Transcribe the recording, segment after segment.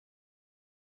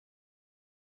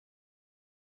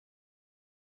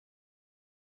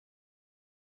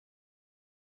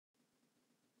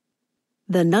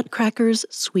The Nutcracker's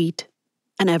Suite,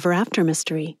 an ever-after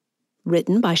mystery.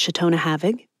 Written by Chautona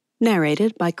Havig,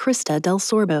 narrated by Krista Del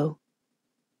Sorbo.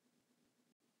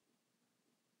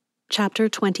 Chapter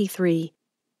 23.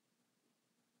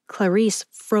 Clarice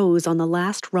froze on the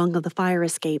last rung of the fire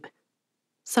escape.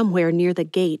 Somewhere near the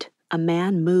gate, a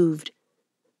man moved.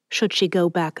 Should she go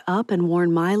back up and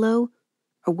warn Milo,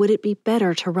 or would it be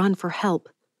better to run for help?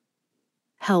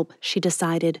 Help, she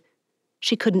decided.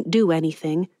 She couldn't do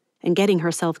anything, and getting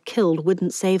herself killed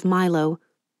wouldn't save Milo.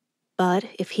 But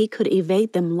if he could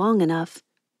evade them long enough,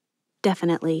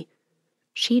 definitely.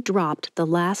 She dropped the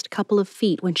last couple of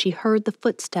feet when she heard the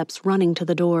footsteps running to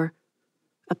the door.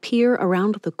 A peer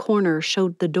around the corner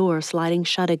showed the door sliding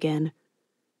shut again.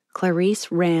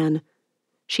 Clarice ran.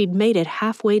 She'd made it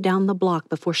halfway down the block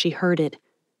before she heard it.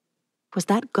 Was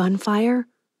that gunfire?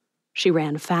 She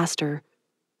ran faster.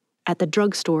 At the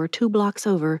drugstore 2 blocks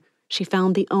over, she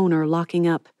found the owner locking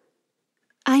up.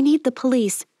 "I need the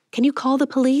police. Can you call the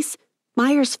police?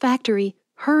 Myers' factory.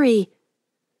 Hurry!"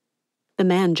 The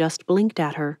man just blinked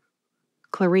at her.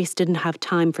 Clarice didn't have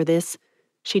time for this.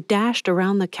 She dashed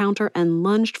around the counter and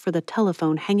lunged for the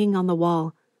telephone hanging on the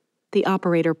wall. The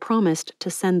operator promised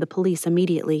to send the police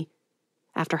immediately.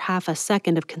 After half a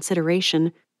second of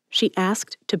consideration, she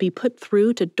asked to be put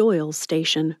through to Doyle's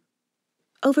station.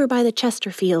 "Over by the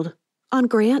Chesterfield. On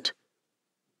Grant?"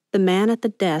 The man at the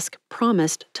desk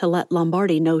promised to let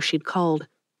Lombardi know she'd called.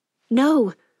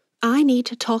 "No, I need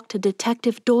to talk to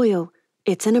Detective Doyle.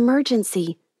 It's an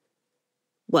emergency."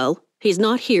 "Well, he's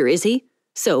not here, is he?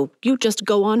 So you just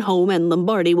go on home and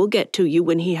Lombardi will get to you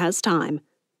when he has time."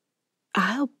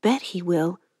 "I'll bet he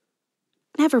will."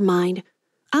 "Never mind.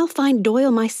 I'll find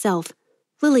Doyle myself.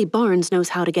 Lily Barnes knows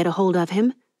how to get a hold of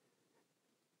him."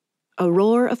 A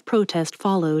roar of protest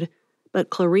followed, but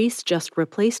Clarice just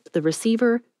replaced the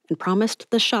receiver and promised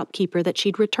the shopkeeper that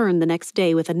she'd return the next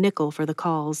day with a nickel for the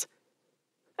calls.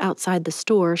 Outside the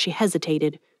store, she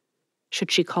hesitated.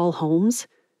 Should she call Holmes?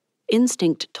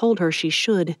 Instinct told her she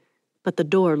should, but the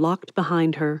door locked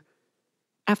behind her.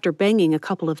 After banging a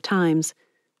couple of times,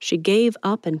 she gave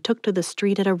up and took to the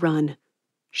street at a run.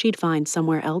 She'd find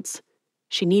somewhere else.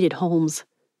 She needed Holmes.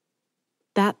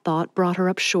 That thought brought her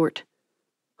up short.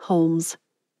 Holmes.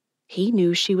 He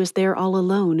knew she was there all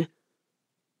alone.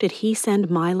 Did he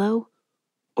send Milo?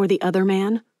 Or the other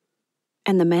man?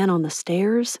 And the man on the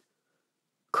stairs?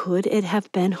 Could it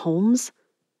have been Holmes?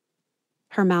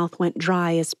 Her mouth went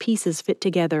dry as pieces fit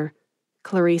together.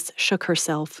 Clarice shook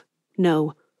herself.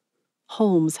 No.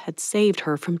 Holmes had saved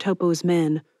her from Topo's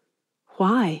men.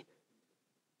 Why?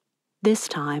 This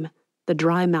time, the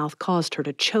dry mouth caused her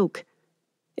to choke.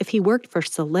 If he worked for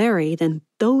Solari, then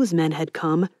those men had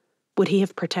come. Would he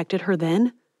have protected her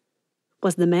then?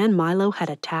 Was the man Milo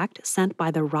had attacked sent by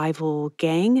the rival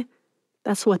gang?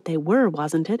 That's what they were,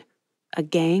 wasn't it? A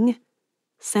gang?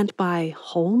 Sent by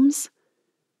Holmes?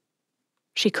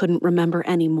 She couldn't remember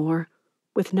anymore.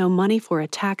 With no money for a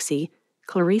taxi,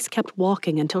 Clarice kept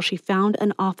walking until she found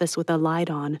an office with a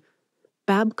light on.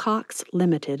 Babcock's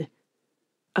Limited.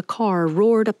 A car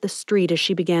roared up the street as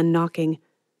she began knocking.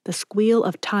 The squeal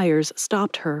of tires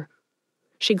stopped her.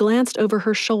 She glanced over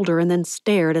her shoulder and then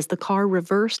stared as the car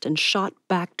reversed and shot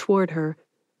back toward her.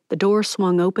 The door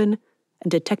swung open, and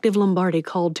Detective Lombardi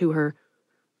called to her.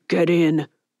 "Get in."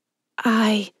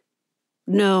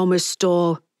 "No, Miss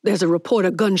Stahl. There's a report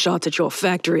of gunshots at your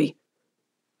factory."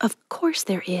 "Of course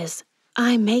there is.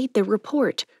 I made the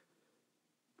report."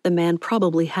 The man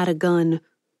probably had a gun.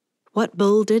 What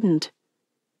bull didn't?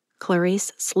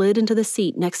 Clarice slid into the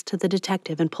seat next to the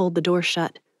detective and pulled the door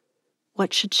shut.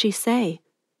 What should she say?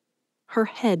 Her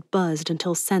head buzzed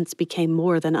until sense became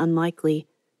more than unlikely.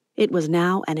 It was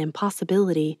now an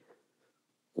impossibility.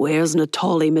 "Where's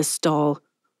Natali, Miss Stahl?"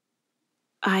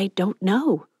 "I don't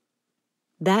know."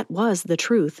 That was the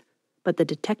truth, but the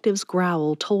detective's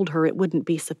growl told her it wouldn't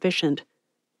be sufficient.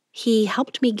 "He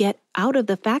helped me get out of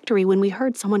the factory when we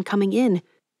heard someone coming in.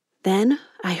 Then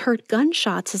I heard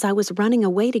gunshots as I was running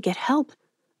away to get help.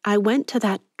 I went to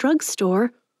that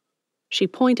drugstore." She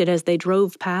pointed as they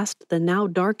drove past the now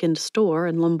darkened store,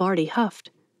 and Lombardi huffed.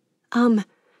 And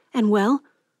well,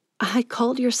 I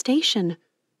called your station."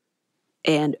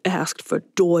 "And asked for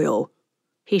Doyle."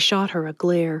 He shot her a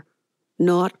glare.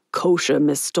 "Not kosher,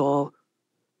 Miss Stahl."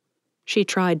 She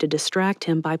tried to distract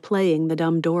him by playing the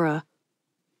dumb Dora.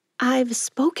 "I've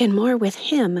spoken more with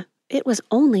him. It was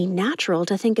only natural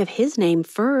to think of his name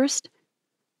first."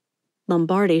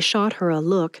 Lombardi shot her a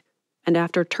look, and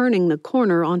after turning the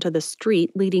corner onto the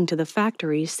street leading to the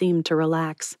factory seemed to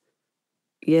relax.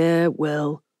 "Yeah,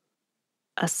 well."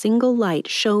 A single light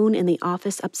shone in the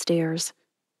office upstairs.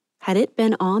 Had it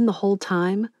been on the whole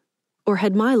time? Or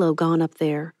had Milo gone up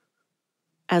there?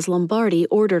 As Lombardi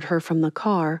ordered her from the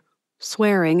car,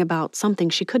 swearing about something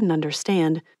she couldn't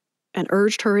understand, and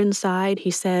urged her inside,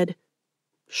 he said,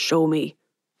 "Show me."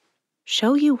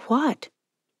 "Show you what?"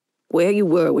 "Where you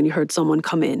were when you heard someone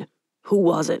come in. Who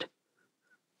was it?"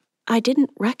 I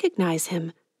didn't recognize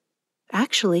him.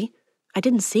 Actually, I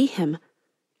didn't see him.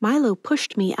 Milo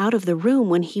pushed me out of the room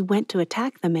when he went to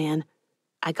attack the man.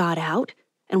 I got out,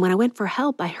 and when I went for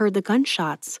help, I heard the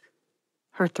gunshots.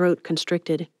 Her throat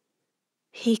constricted.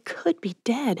 He could be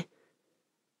dead.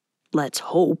 "Let's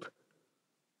hope."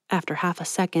 After half a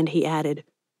second, he added,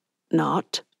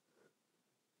 "Not."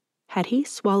 Had he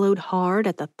swallowed hard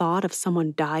at the thought of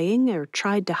someone dying or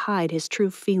tried to hide his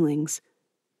true feelings?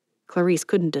 Clarice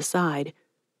couldn't decide.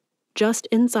 Just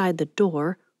inside the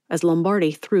door, as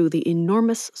Lombardi threw the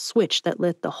enormous switch that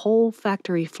lit the whole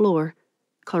factory floor,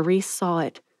 Clarice saw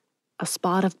it, a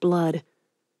spot of blood.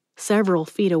 Several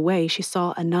feet away, she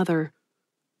saw another,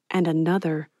 and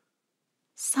another.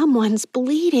 "Someone's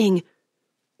bleeding!"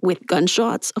 "With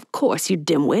gunshots? Of course, you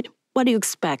dimwit. What do you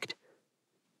expect?"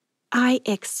 "I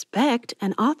expect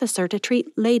an officer to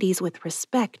treat ladies with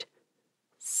respect.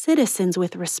 Citizens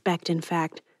with respect, in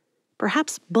fact.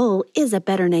 Perhaps bull is a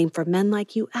better name for men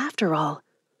like you after all."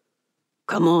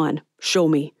 "Come on, show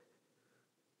me."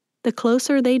 The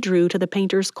closer they drew to the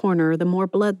painter's corner, the more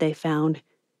blood they found.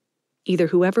 Either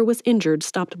whoever was injured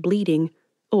stopped bleeding,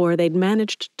 or they'd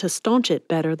managed to staunch it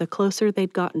better the closer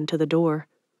they'd gotten to the door.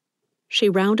 She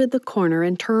rounded the corner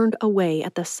and turned away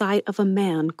at the sight of a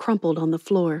man crumpled on the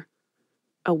floor.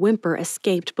 A whimper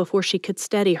escaped before she could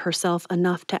steady herself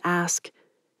enough to ask,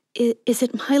 Is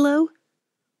it Milo?"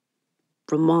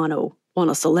 "Romano, one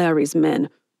of Solari's men.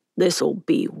 This'll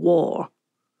be war."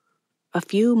 A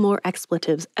few more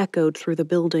expletives echoed through the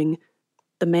building.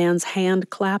 The man's hand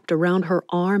clapped around her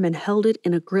arm and held it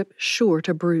in a grip sure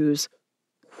to bruise.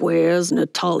 "Where's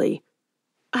Natali?"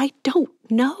 "I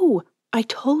don't know. I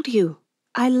told you.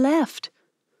 I left."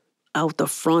 "Out the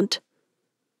front?"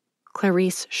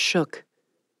 Clarice shook.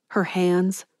 Her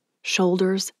hands,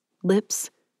 shoulders, lips,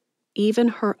 even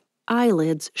her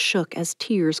eyelids shook as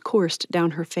tears coursed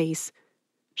down her face.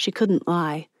 She couldn't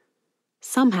lie.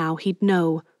 Somehow he'd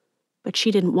know, but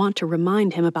she didn't want to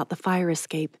remind him about the fire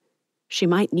escape. She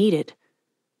might need it.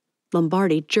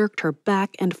 Lombardi jerked her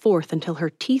back and forth until her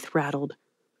teeth rattled.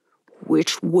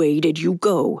 "Which way did you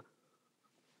go?"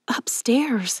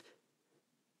 "Upstairs."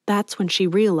 That's when she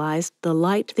realized the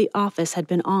light the office had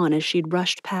been on as she'd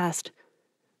rushed past.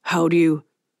 "How do you—"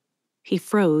 He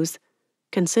froze,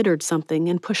 considered something,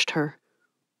 and pushed her.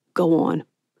 "Go on,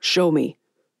 show me."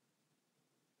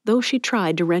 Though she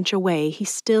tried to wrench away, he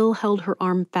still held her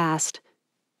arm fast.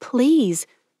 "Please,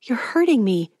 you're hurting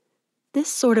me. This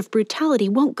sort of brutality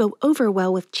won't go over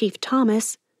well with Chief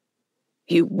Thomas."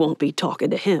 "You won't be talking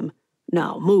to him.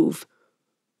 Now move."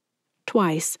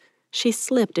 Twice, she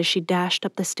slipped as she dashed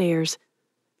up the stairs.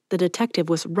 The detective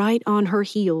was right on her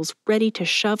heels, ready to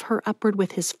shove her upward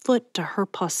with his foot to her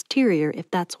posterior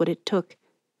if that's what it took.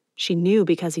 She knew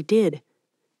because he did.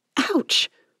 "Ouch!"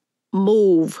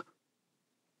 "Move!"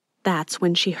 That's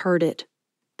when she heard it.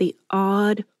 The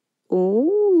odd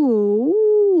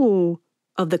 "ooh"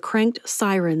 of the cranked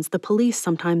sirens the police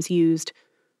sometimes used.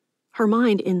 Her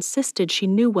mind insisted she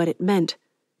knew what it meant,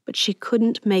 but she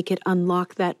couldn't make it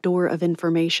unlock that door of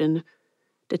information.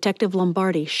 Detective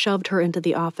Lombardi shoved her into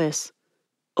the office.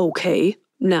 "Okay,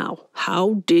 now,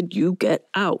 how did you get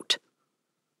out?"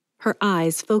 Her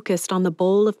eyes focused on the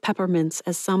bowl of peppermints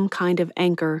as some kind of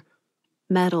anchor.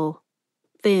 Metal.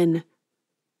 Thin.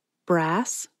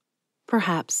 Brass?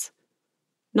 Perhaps.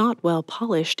 Not well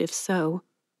polished, if so.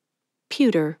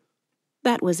 Pewter.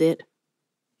 That was it.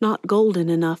 Not golden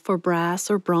enough for brass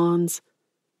or bronze.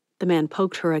 The man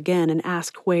poked her again and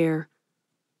asked where.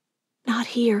 "Not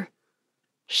here,"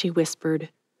 she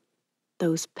whispered.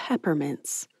 "Those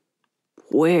peppermints."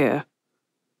 "Where?"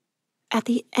 "At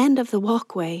the end of the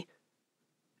walkway."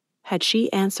 Had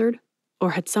she answered,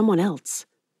 or had someone else?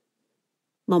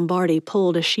 Lombardi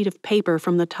pulled a sheet of paper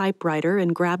from the typewriter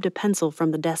and grabbed a pencil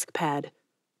from the desk pad.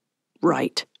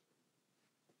 "Write."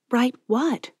 "Write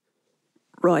what?"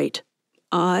 "Write,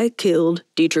 'I killed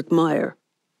Dietrich Meyer.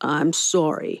 I'm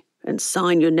sorry,' and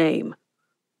sign your name."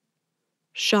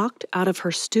 Shocked out of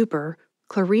her stupor,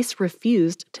 Clarice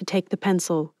refused to take the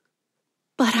pencil.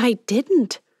 "But I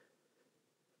didn't."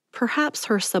 Perhaps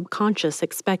her subconscious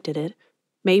expected it.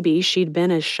 Maybe she'd been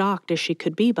as shocked as she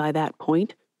could be by that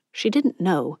point. She didn't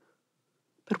know.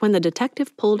 But when the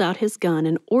detective pulled out his gun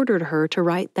and ordered her to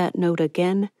write that note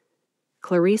again,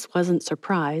 Clarice wasn't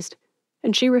surprised,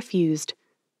 and she refused.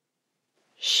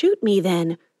 "Shoot me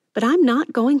then. But I'm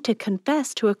not going to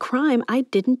confess to a crime I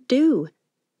didn't do.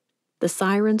 The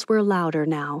sirens were louder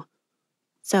now.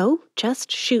 So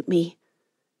just shoot me.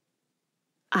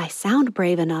 I sound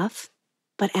brave enough,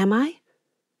 but am I?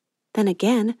 Then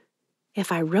again,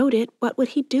 if I wrote it, what would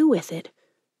he do with it?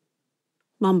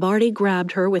 Lombardi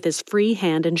grabbed her with his free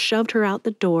hand and shoved her out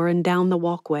the door and down the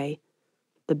walkway.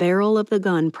 The barrel of the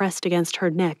gun pressed against her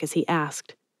neck as he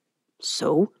asked,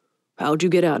 "So, how'd you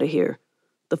get out of here?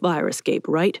 The fire escape,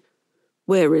 right?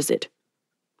 Where is it?"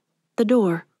 "The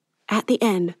door, at the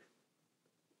end."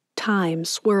 Time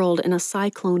swirled in a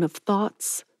cyclone of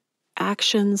thoughts,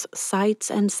 actions,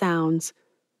 sights, and sounds.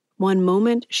 One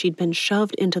moment, she'd been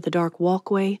shoved into the dark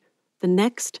walkway. The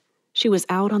next, she was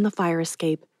out on the fire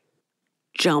escape.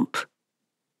 "Jump!"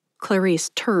 Clarice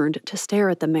turned to stare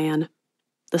at the man.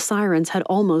 The sirens had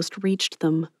almost reached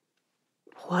them.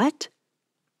 "What?"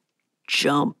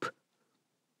 "Jump!"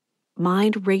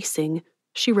 Mind racing,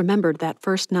 she remembered that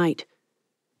first night.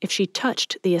 If she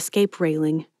touched the escape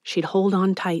railing, she'd hold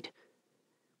on tight.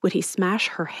 Would he smash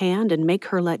her hand and make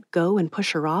her let go and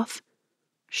push her off?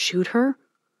 Shoot her?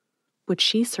 Would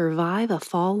she survive a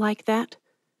fall like that?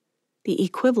 The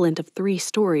equivalent of 3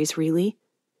 stories, really.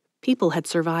 People had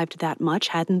survived that much,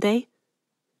 hadn't they?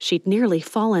 She'd nearly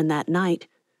fallen that night.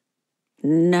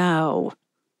 No.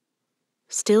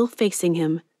 Still facing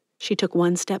him, she took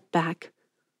 1 step back,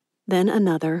 then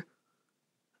another.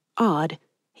 Odd,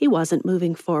 he wasn't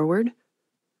moving forward.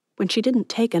 When she didn't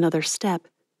take another step,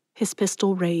 his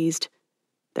pistol raised.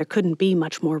 There couldn't be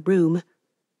much more room.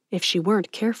 If she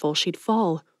weren't careful, she'd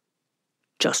fall.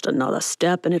 "Just another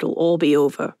step and it'll all be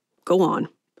over. Go on,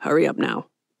 hurry up now.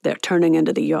 They're turning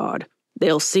into the yard.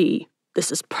 They'll see.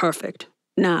 This is perfect.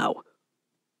 Now."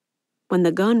 When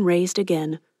the gun raised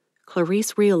again,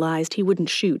 Clarice realized he wouldn't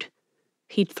shoot.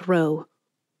 He'd throw.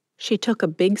 She took a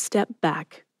big step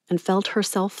back and felt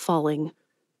herself falling.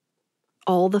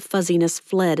 All the fuzziness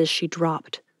fled as she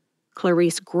dropped.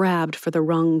 Clarice grabbed for the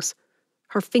rungs.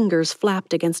 Her fingers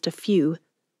flapped against a few,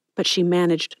 but she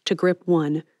managed to grip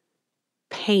one.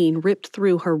 Pain ripped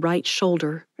through her right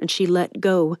shoulder, and she let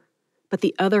go, but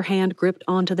the other hand gripped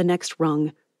onto the next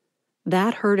rung.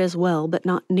 That hurt as well, but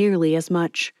not nearly as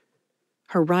much.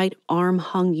 Her right arm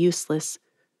hung useless.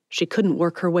 She couldn't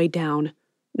work her way down,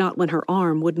 not when her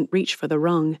arm wouldn't reach for the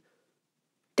rung.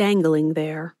 Dangling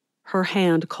there, her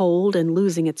hand cold and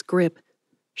losing its grip,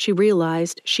 she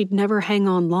realized she'd never hang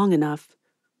on long enough.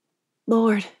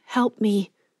 "Lord, help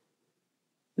me."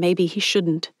 Maybe he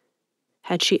shouldn't.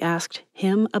 Had she asked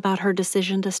him about her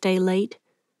decision to stay late?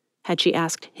 Had she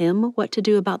asked him what to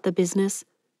do about the business,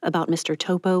 about Mr.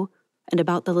 Topo, and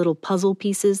about the little puzzle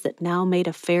pieces that now made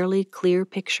a fairly clear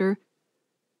picture?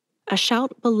 A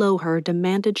shout below her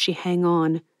demanded she hang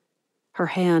on. Her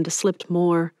hand slipped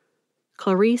more.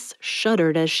 Clarice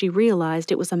shuddered as she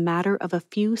realized it was a matter of a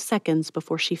few seconds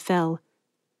before she fell.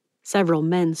 Several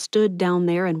men stood down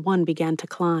there and one began to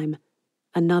climb.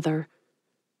 Another.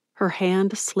 Her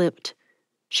hand slipped.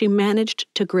 She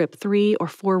managed to grip 3 or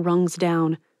 4 rungs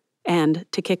down, and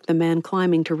to kick the man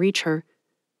climbing to reach her.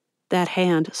 That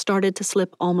hand started to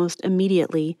slip almost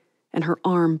immediately, and her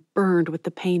arm burned with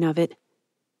the pain of it.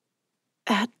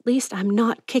 "At least I'm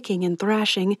not kicking and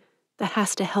thrashing. That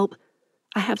has to help.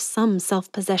 I have some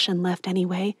self-possession left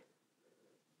anyway."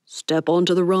 "Step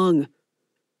onto the rung."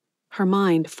 Her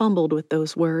mind fumbled with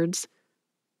those words.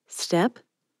 Step?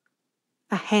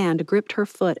 A hand gripped her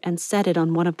foot and set it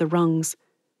on one of the rungs.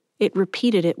 It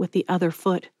repeated it with the other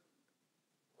foot.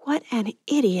 What an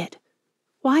idiot!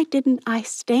 Why didn't I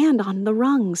stand on the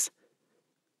rungs?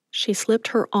 She slipped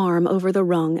her arm over the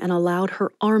rung and allowed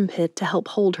her armpit to help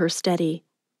hold her steady.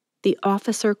 The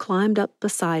officer climbed up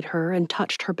beside her and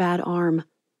touched her bad arm.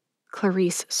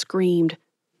 Clarice screamed.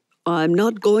 "I'm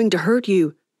not going to hurt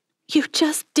you." "You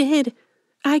just did.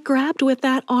 I grabbed with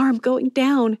that arm going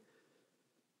down."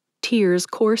 Tears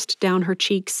coursed down her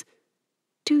cheeks.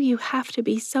 "Do you have to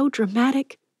be so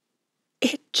dramatic?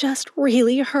 It just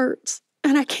really hurts,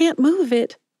 and I can't move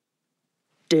it."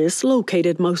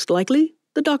 "Dislocated, most likely.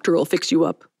 The doctor will fix you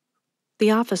up." The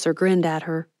officer grinned at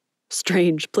her.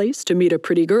 "Strange place to meet a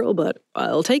pretty girl, but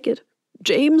I'll take it.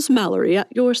 James Mallory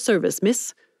at your service,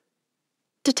 miss."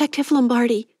 "Detective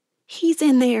Lombardi. He's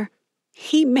in there.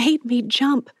 He made me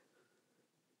jump."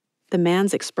 The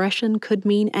man's expression could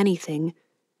mean anything.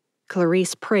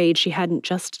 Clarice prayed she hadn't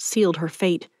just sealed her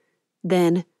fate.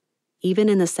 Then, even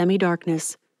in the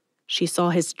semi-darkness, she saw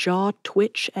his jaw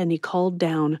twitch and he called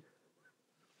down.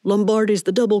 "Lombardi's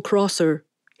the double-crosser.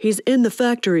 He's in the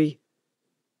factory."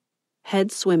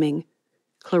 Head swimming,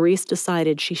 Clarice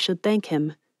decided she should thank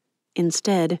him.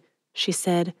 Instead, she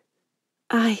said,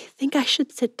 "I think I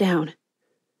should sit down."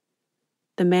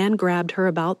 The man grabbed her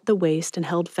about the waist and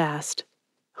held fast.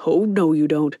 "Oh, no, you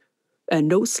don't. And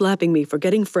no slapping me for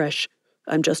getting fresh.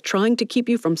 I'm just trying to keep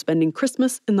you from spending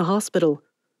Christmas in the hospital."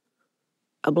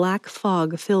 A black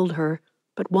fog filled her,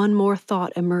 but one more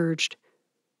thought emerged.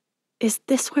 "Is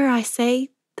this where I say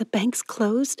the bank's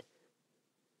closed?"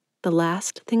 The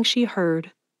last thing she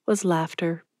heard was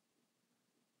laughter.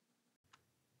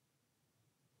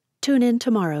 Tune in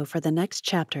tomorrow for the next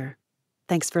chapter.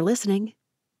 Thanks for listening.